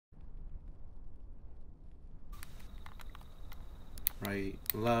right,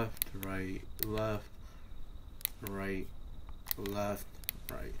 left, right, left, right, left,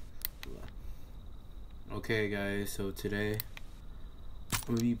 right, left. Okay, guys, so today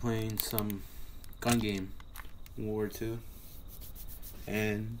I'm gonna be playing some gun game, World War II,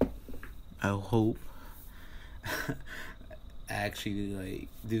 and I hope I actually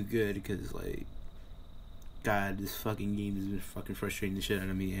do good, because God, this fucking game has been fucking frustrating the shit out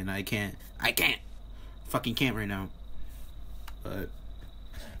of me, and I can't right now. But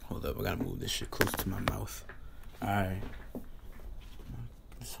hold up, I gotta move this shit close to my mouth. Alright,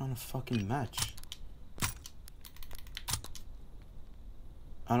 it's on a fucking match.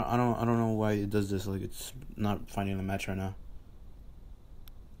 I don't know why it does this. It's not finding a match right now.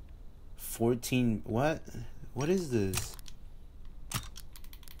 14. What is this?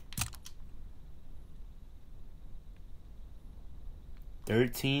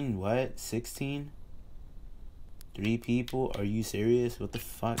 $13. What? 16? 3 people? Are you serious? What the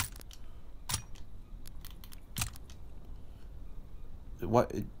fuck?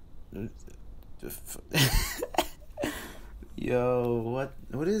 What? Yo,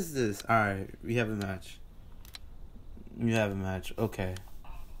 what is this? Alright, we have a match. Okay.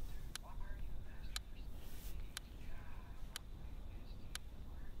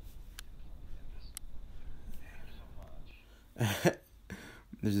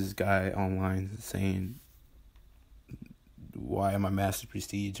 There's this guy online saying, why am I Master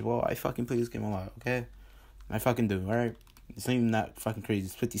Prestige? Well, I fucking play this game a lot, okay? I fucking do, alright? It's not even that fucking crazy.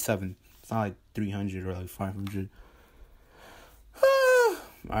 It's 57. It's not like 300 or 500.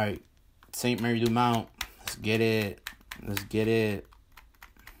 Alright. St. Mary du Mount. Let's get it.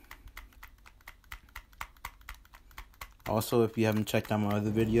 Also, if you haven't checked out my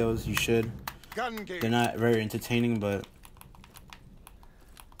other videos, you should. They're not very entertaining, but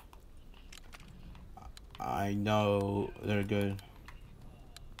I know they're good.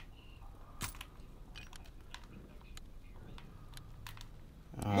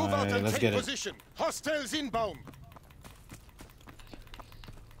 Move out and let's take get position. Hostiles inbound.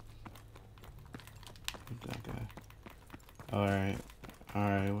 That guy. Alright,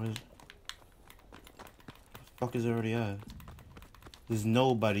 where's the fuck is already at? There's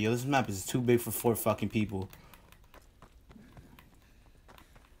nobody. Yo, this map is too big for 4 fucking people.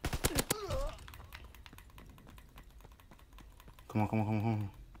 Come on.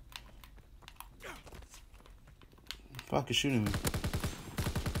 Fuck is shooting me.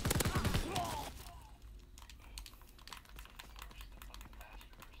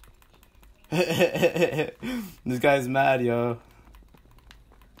 This guy's mad, yo.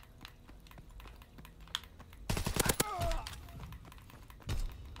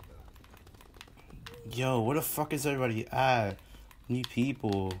 Yo, where the fuck is everybody at? Need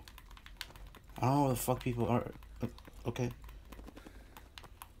people. I don't know where the fuck people are. Okay.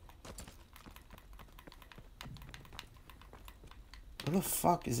 Where the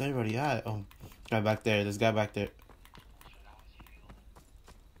fuck is everybody at? Oh, guy back there. This guy back there.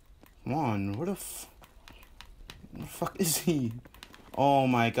 Come on, where the fuck is he? Oh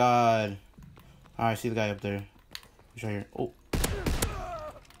my god. Alright, see the guy up there. He's right here. Oh,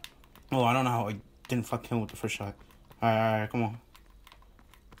 I don't know how I didn't fuck him with the first shot. Alright, come on.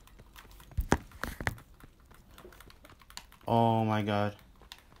 Oh my god.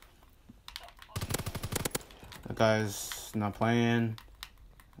 That guy's not playing.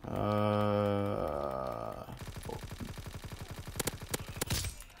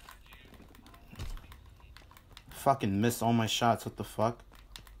 Fucking missed all my shots. What the fuck?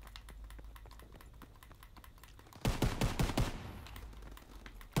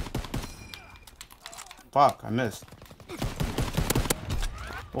 Fuck, I missed.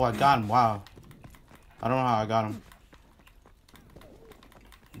 Oh, I got him. Wow. I don't know how I got him.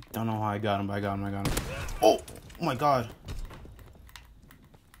 Don't know how I got him, but I got him. Oh my god.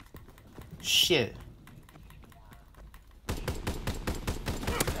 Shit.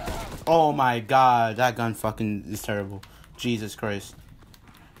 Oh my god, that gun fucking is terrible. Jesus Christ.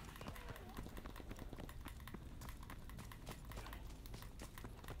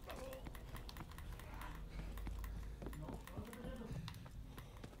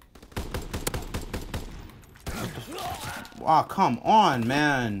 Oh, come on,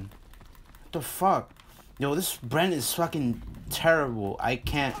 man. What the fuck? Yo, this Brent is fucking terrible. I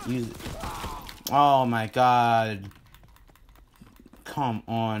can't use it. Oh my god. Come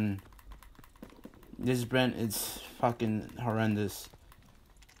on. This Brent is fucking horrendous.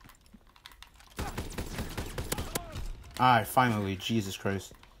 Alright, finally. Jesus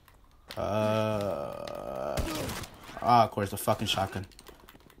Christ. Of course, the fucking shotgun.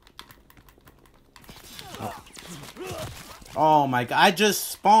 Oh. Oh my god, I just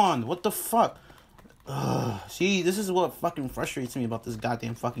spawned. What the fuck? Ugh. See, this is what fucking frustrates me about this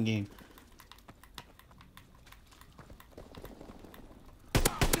goddamn fucking game.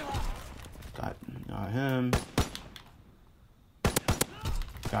 Got him.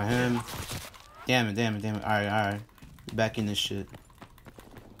 Got him. Damn it. Alright. Back in this shit.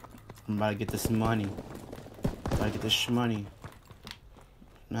 I'm about to get this money.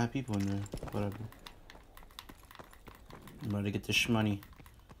 Mad people in there. Whatever. I'm about to get this shmoney.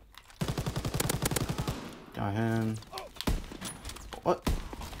 Got him. What?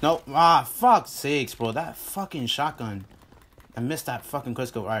 Nope. Ah, fuck sakes, bro. That fucking shotgun. I missed that fucking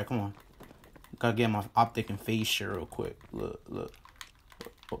quickscope. Alright, come on. Gotta get my optic and phase share real quick. Look.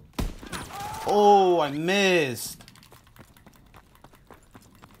 Oh, I missed.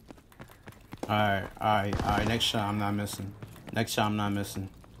 Alright. Next shot, I'm not missing.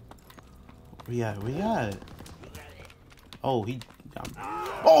 Where you at? Oh, he got me.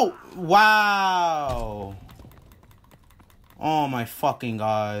 Oh, wow. Oh, my fucking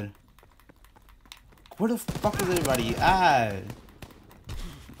God. Where the fuck is everybody at?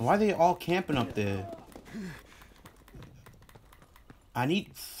 Why are they all camping up there? I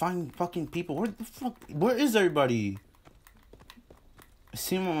need to find fucking people. Where is everybody? I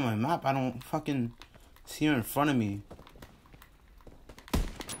see them on my map. I don't fucking see them in front of me.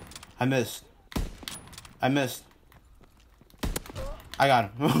 I missed. I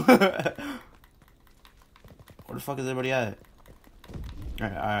got him. Where the fuck is everybody at?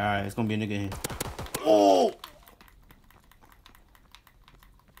 Alright. It's gonna be a nigga in here. Oh!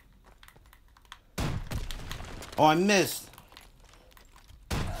 Oh, I missed.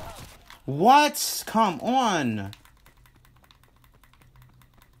 What? Come on.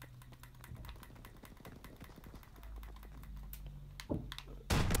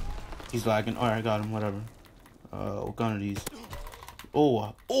 He's lagging. Alright, I got him. Whatever. What gun are these?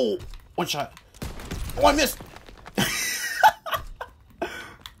 Oh, one shot. Oh, I missed.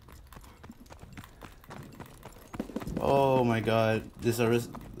 Oh my God. This is a risk.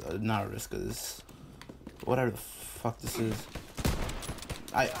 Not a risk. This. Whatever the fuck this is.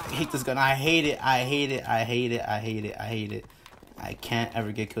 I hate this gun. I hate it. I can't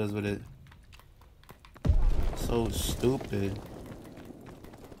ever get kills with it. So stupid.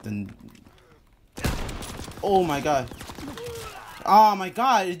 Then. Oh my God. Oh my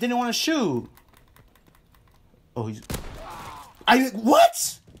God. It didn't want to shoot. Oh, he's.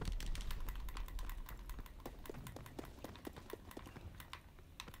 What?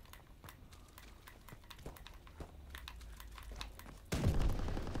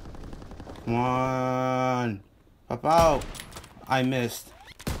 Come on. Pop out. I missed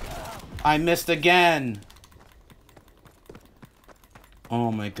again.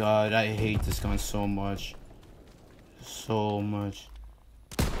 Oh my God. I hate this gun so much.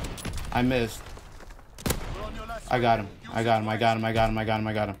 I missed. I got him.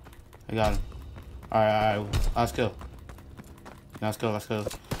 Alright. Let's kill.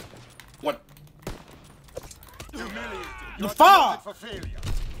 What? The fuck?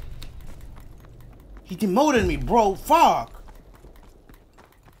 He demoted me, bro. Fuck.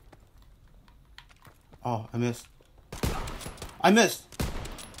 Oh, I missed.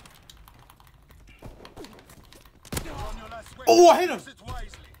 Oh, I hit him.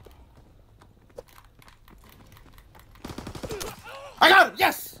 I got him.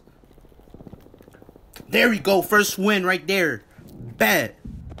 Yes. There we go. First win right there. Bet.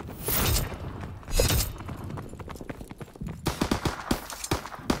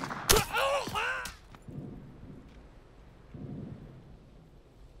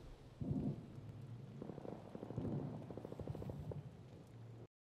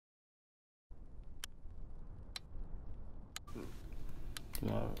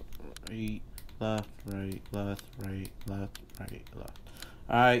 Left, right.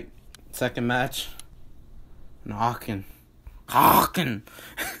 Alright, second match. Hawking.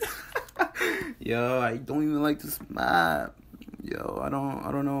 Yo, I don't even like this map. Yo, I don't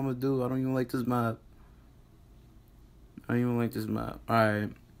know what I'm gonna do. I don't even like this map.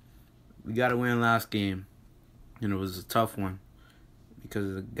 Alright. We gotta win last game. And it was a tough one. Because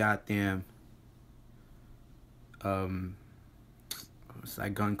of the goddamn what's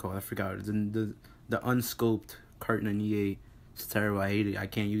that gun called? I forgot. The unscoped carton in EA. It's terrible. I hate it. I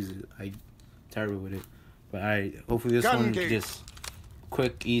can't use it. I'm terrible with it. But hopefully this one is just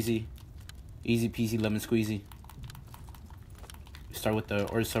quick, easy peasy, lemon squeezy. Start with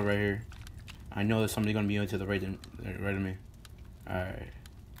the Ursa right here. I know there's somebody gonna be to the right of me. Alright,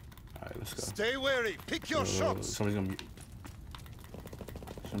 let's go. Stay wary. Pick your shots. Somebody's gonna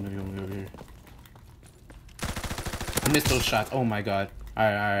be over here. missed those shots. Oh my god.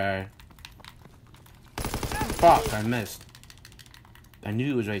 Alright. Fuck, I missed. I knew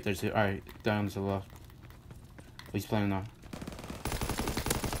he was right there too. Alright, down to the left. Oh, he's playing now.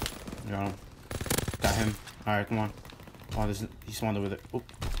 Got him. Alright, come on. Oh, he spawned over there. Oh.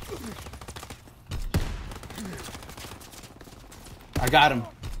 I got him.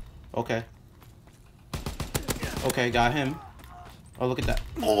 Okay. Okay, got him. Oh, look at that.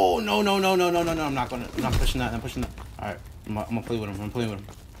 Oh, no. I'm not pushing that. Alright, I'm gonna play with him.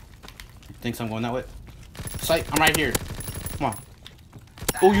 Thinks I'm going that way. Sight, I'm right here. Come on.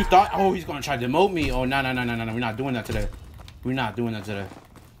 Oh, you thought? Oh, he's gonna try to demote me. Oh, no. We're not doing that today.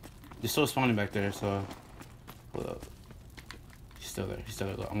 They're still spawning back there, so. Hold up. He's still there.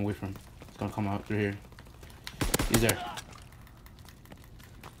 Look, I'm away from him. He's gonna come out through here. He's there.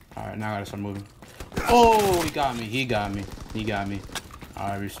 Alright, now I gotta start moving. Oh, he got me.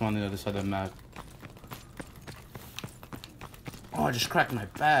 Alright, respawning to the other side of the map. Oh, I just cracked my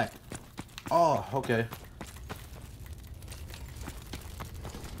back. Oh, okay.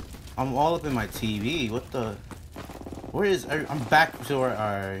 I'm all up in my TV. What the? Where is? I'm back to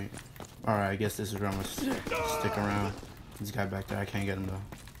where. Alright, I guess this is where I'm gonna stick around. This guy back there, I can't get him though.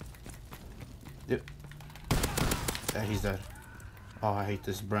 Yep. Yeah, he's dead. Oh, I hate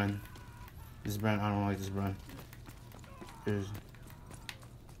this Bren. I don't like this Bren. Here's.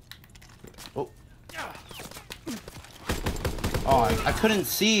 Oh. Oh, I couldn't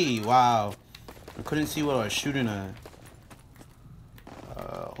see. Wow. I couldn't see what I was shooting at.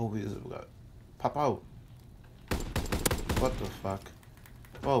 Oh, pop out. What the fuck?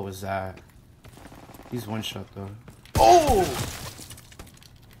 What was that? He's one shot though. Oh!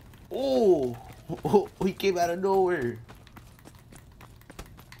 Oh! He came out of nowhere.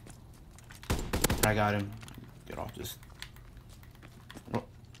 I got him. Get off this. Oh.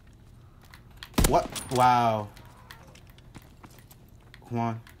 What? Wow. Come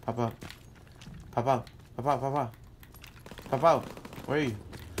on. Pop out. Where are you?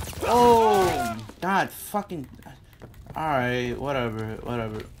 Oh! God fucking. Alright, whatever.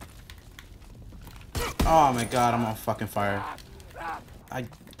 Oh my god, I'm on fucking fire.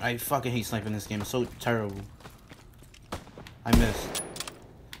 I fucking hate sniping this game. It's so terrible. I missed.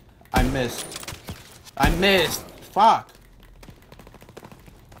 Fuck.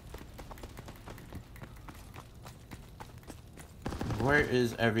 Where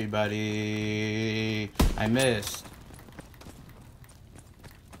is everybody? I missed.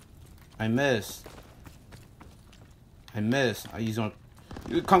 He's gonna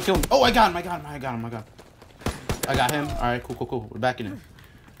come kill him. Oh, I got him. I got him. Alright, cool. We're back in it.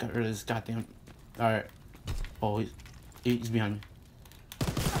 Got rid of this goddamn. Alright. Oh, he's behind me.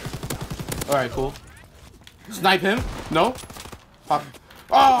 Alright, cool. Snipe him. No. Fuck.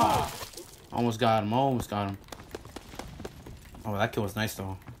 Oh! Almost got him. Oh, that kill was nice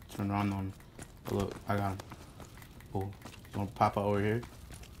though. Turn around on him. Oh, look, I got him. Oh, he's gonna pop out over here.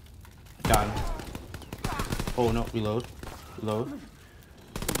 Got him. Oh no, reload.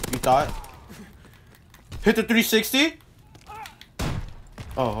 You thought? Hit the 360?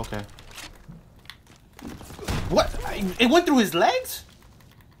 Oh, okay. What? It went through his legs?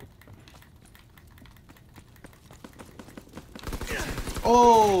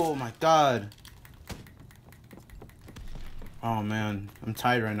 Oh my god. Oh man, I'm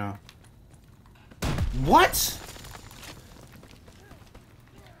tired right now. What?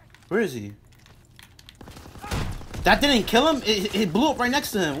 Where is he? That didn't kill him? It blew up right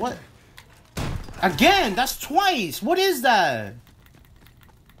next to him. What? Again, that's twice. What is that?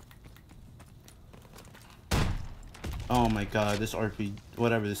 Oh my god, this RP,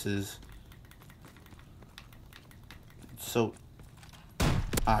 whatever this is. So,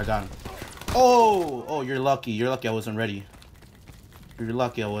 I got him. Oh, you're lucky. You're lucky I wasn't ready.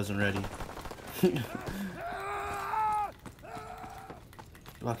 Lucky I wasn't ready.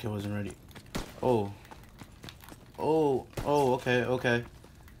 Oh,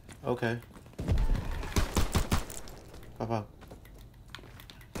 okay. Pop.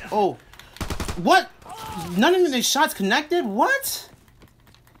 Oh, what? None of these shots connected? What?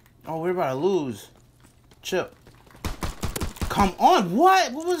 Oh, we're about to lose. Chill. Come on,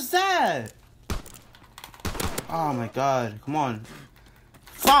 what? What was that? Oh my god, come on.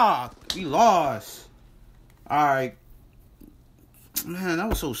 Fuck, we lost. Alright. Man, that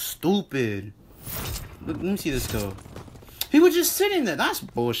was so stupid. Let me see this go. He was just sitting there. That's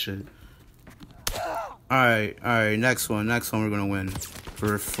bullshit. Alright, next one we're gonna win.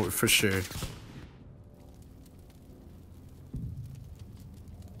 For sure.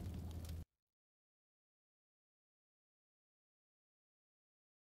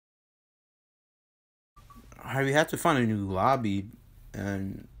 Alright, we have to find a new lobby,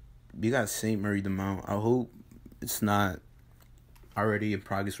 and we got St. Mary the Mount. I hope it's not already in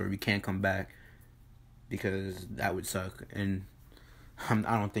progress where we can't come back, because that would suck. And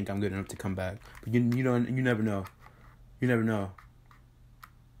I don't think I'm good enough to come back. But you never know. You never know.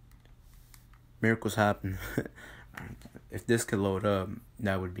 Miracles happen. If this could load up,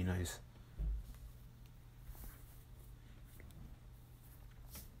 that would be nice.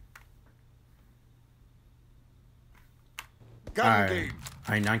 Alright,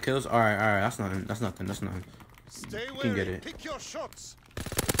 9 kills. Alright. That's nothing. Stay You can get wary. it. Pick your shots.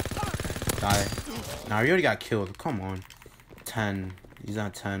 Die. Nah, you already got killed. Come on. 10. He's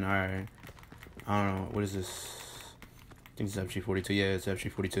not 10. Alright. I don't know. What is this? I think it's FG42. Yeah, it's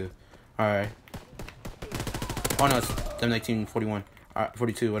FG42. Alright. Oh no, it's M1941. Alright,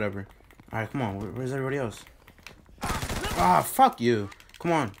 42, whatever. Alright, come on. Where's everybody else? Ah, fuck you.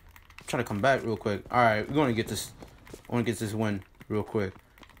 Come on. I'm trying to come back real quick. Alright, we're gonna get this. I want to get this win real quick.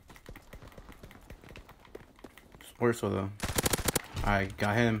 Where's so though? Alright,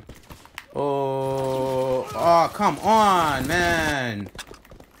 got him. Oh, come on, man.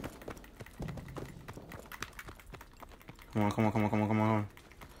 Come on.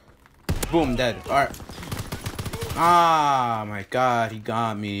 Boom, dead. Alright. Ah, my God, he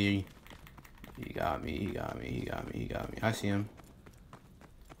got me. He got me. I see him.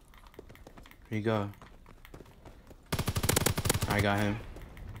 Here you go. I got him.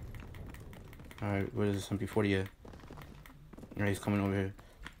 Alright, what is this? MP40 yet? Alright, he's coming over here.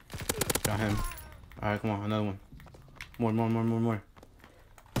 Got him. Alright, come on, another one. More.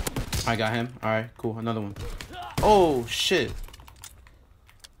 I got him. Alright, cool, another one. Oh, shit.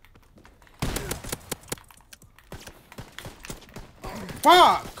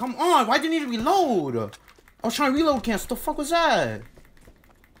 Fuck! Come on, why didn't you reload? I was trying to reload cancel. What the fuck was that?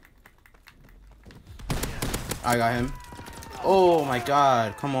 I got him. Oh my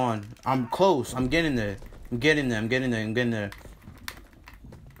God, come on. I'm close. I'm getting there. I'm getting there.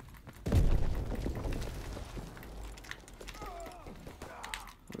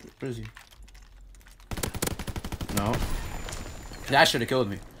 Where is he? No. That should have killed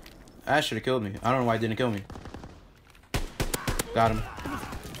me. I don't know why it didn't kill me. Got him.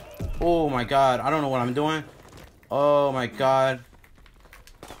 Oh my God, I don't know what I'm doing. Oh my God.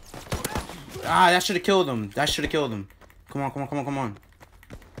 Ah, that should have killed him. Come on.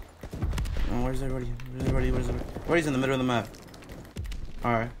 Oh, where's everybody? Everybody's in the middle of the map.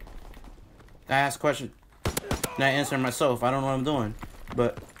 Alright. I asked a question. Not answering myself. I don't know what I'm doing.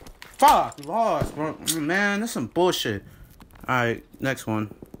 But, fuck, we lost, bro. Man, that's some bullshit. Alright, next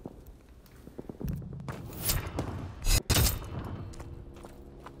one.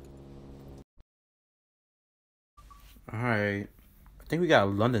 Alright. I think we got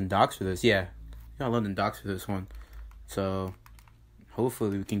London Docks for this. Yeah. We got London Docks for this one. So,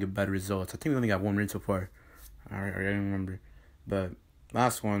 hopefully we can get better results. I think we only got 1 win so far. I don't remember. But,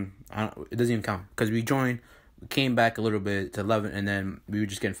 last one, it doesn't even count. Because we came back a little bit to 11, and then we were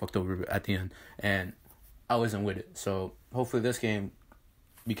just getting fucked over at the end. And I wasn't with it. So, hopefully this game,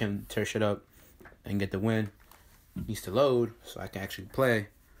 we can tear shit up and get the win. It needs to load so I can actually play.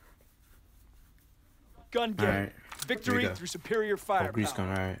 Gun game. Right. Victory through superior firepower. Grease gun,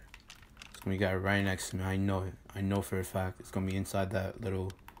 alright. It's gonna be got right next to me. I know it. I know for a fact. It's gonna be inside that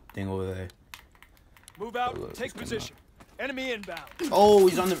little thing over there. Move out, take position. Enemy inbound. Oh,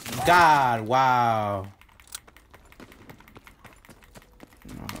 he's on the... God, wow.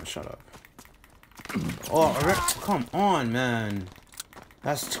 Oh, shut up. Oh, come on, man.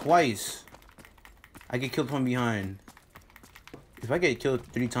 That's twice. I get killed from behind. If I get killed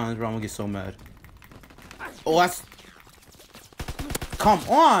 3 times, bro, I'm gonna get so mad. Oh, that's... Come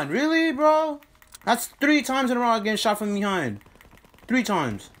on, really, bro? That's 3 times in a row getting shot from behind. 3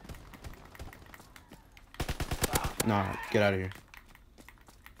 times. Nah, get out of here.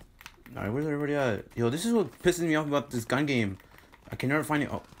 Alright, where's everybody at? Yo, this is what pisses me off about this gun game. I can never find it.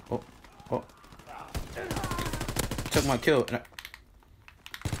 Oh. Took my kill.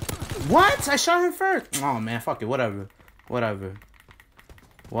 What? I shot him first. Oh, man, fuck it. Whatever.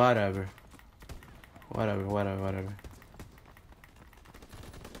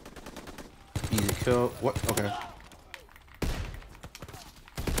 Easy kill. What? Okay.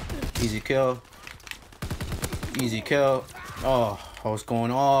 Easy kill. Oh, I was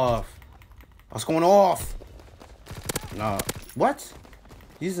going off. No. What?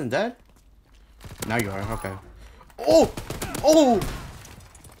 He isn't dead? Now you are. Okay. Oh!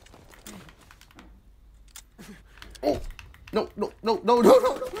 No.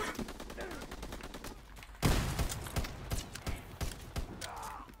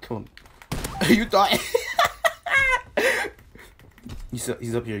 Kill him. You thought... He's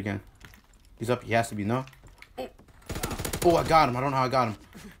up here again. He's up. He has to be, no? Oh, I got him. I don't know how I got him.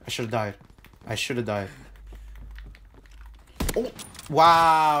 I should have died. I should have died. Oh,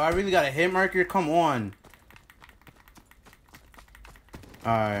 wow. I really got a hit marker? Come on.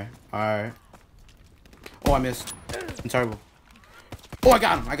 Alright. Alright. Oh, I missed. I'm terrible. Oh, I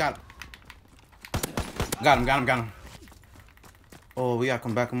got him. I got him. Got him. Oh, we gotta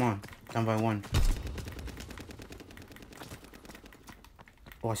come back. Come on. Down by 1.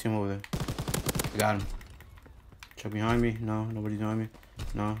 Oh, I see him over there. I got him. Check behind me. No, nobody's behind me.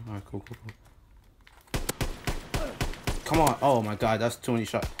 No. Alright, cool. Come on. Oh my god, that's too many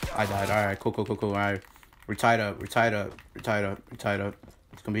shots. I died. Alright, cool. Alright. We're tied up. It's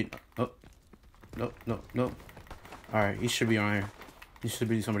gonna be. Oh. No. Alright, he should be around here. He should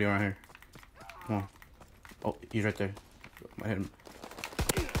be somebody around here. Come on. Oh, he's right there. I hit him.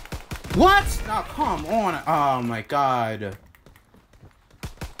 What? Oh, come on. Oh my god.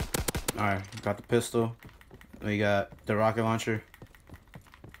 Alright, got the pistol. We got the rocket launcher.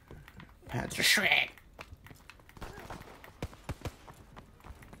 Pants are Shrek.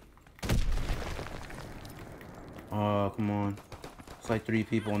 Oh, come on. It's like 3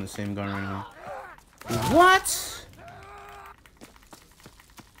 people on the same gun right now. What?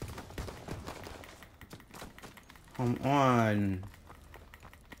 Come on.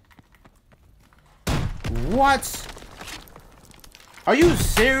 What? Are you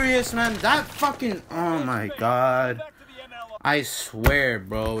serious, man? That fucking... Oh my god. I swear,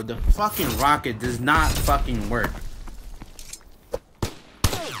 bro. The fucking rocket does not fucking work.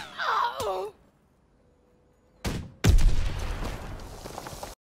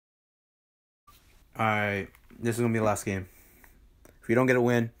 Alright. This is gonna be the last game. If you don't get a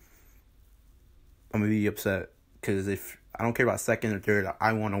win, I'm gonna be upset. Because if... I don't care about second or third.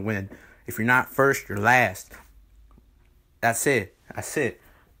 I want to win. If you're not first, you're last. That's it. You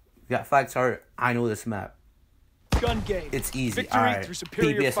got 5 target. I know this map. Gun game. It's easy. Victory Alright. through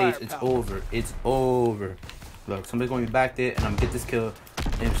superior PBS8, it's firepower. over. Look, somebody's going to be back there, and I'm going to get this kill,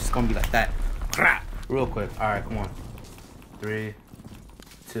 and it's just going to be like that. Real quick. Alright, come on. 3,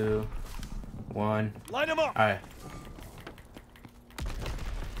 2, 1. Line him up. Alright.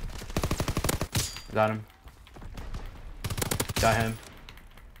 Got him. Got him.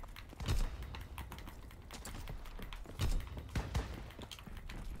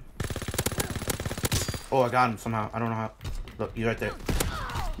 Oh, I got him somehow. I don't know how. Look, he's right there.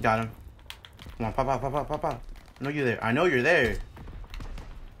 Got him. Come on, pop out. I know you're there.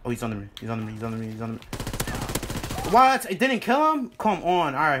 Oh, he's under me. What? It didn't kill him? Come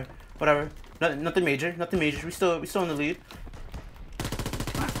on. Alright. Whatever. Nothing major. We still in the lead.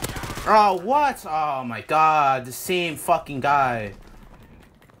 Oh, what? Oh my god. The same fucking guy.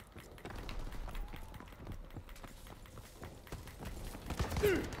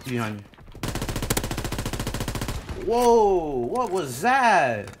 Behind me. Whoa, what was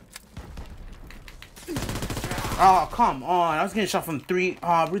that? Oh, come on. I was getting shot from 3.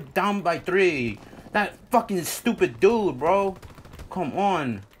 Oh, we're down by 3. That fucking stupid dude, bro. Come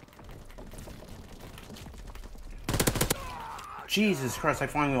on. Jesus Christ, I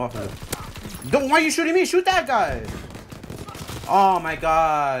finally off of it. Don't, why are you shooting me? Shoot that guy. Oh my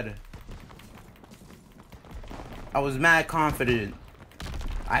god. I was mad confident.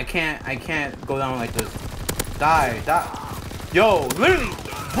 I can't go down like this. Die. Yo, literally,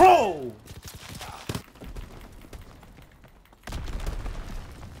 bro.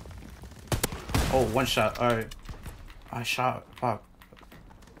 Oh, 1 shot. Alright. I shot. Fuck.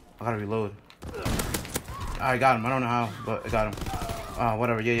 I gotta reload. I got him. I don't know how, but I got him.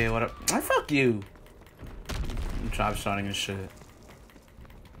 Whatever. Yeah, whatever. Fuck you. I'm trap shotting and shit.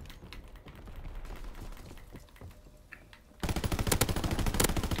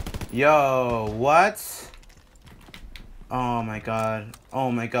 Yo, what? Oh my god.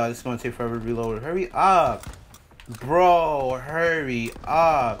 This is gonna take forever to reload. Hurry up. Bro, hurry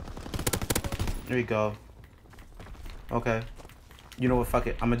up. There we go. Okay. You know what? Fuck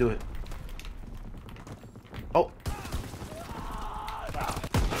it. I'm gonna do it. Oh.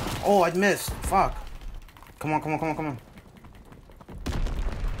 Oh, I missed. Fuck. Come on.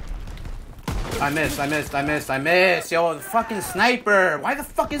 I missed. Yo, the fucking sniper. Why the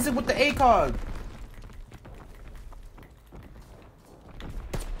fuck is it with the ACOG?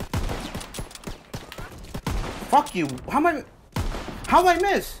 Fuck you. How did I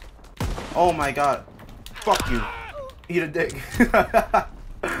miss? Oh my god. Fuck you. Eat a dick. I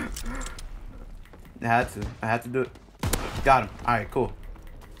had to do it. Got him. Alright, cool.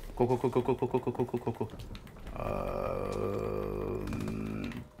 Cool.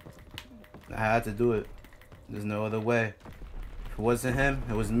 I had to do it. There's no other way. If wasn't him,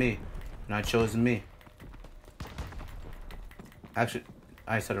 it was me. And I chose me. Actually,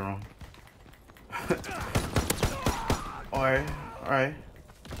 I said it wrong. Alright.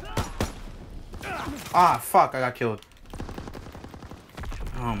 Ah, fuck, I got killed.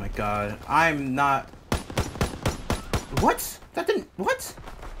 Oh my god. I'm not... What? That didn't... What?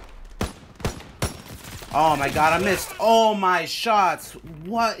 Oh my god, I missed all my shots.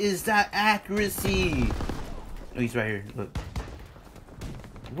 What is that accuracy? Oh, he's right here. Look.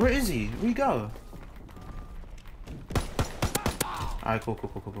 Where is he? Where'd he go? Alright, cool.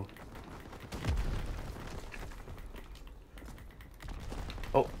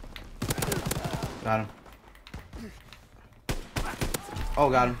 Oh. Got him. Oh,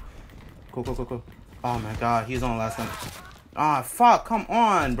 got him. Cool. Oh my god, he's on the last one. Ah, fuck, come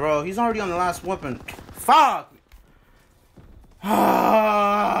on, bro. He's already on the last weapon. Fuck!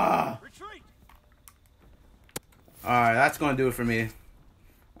 Ah! Alright, that's gonna do it for me.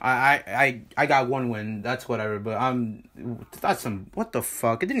 I got one win. That's whatever, but that's some... What the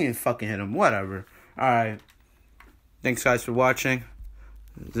fuck? It didn't even fucking hit him. Whatever. Alright. Thanks, guys, for watching.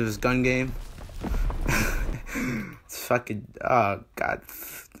 This is gun game. It's fucking... Oh, God.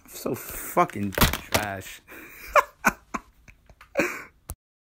 I'm so fucking trash.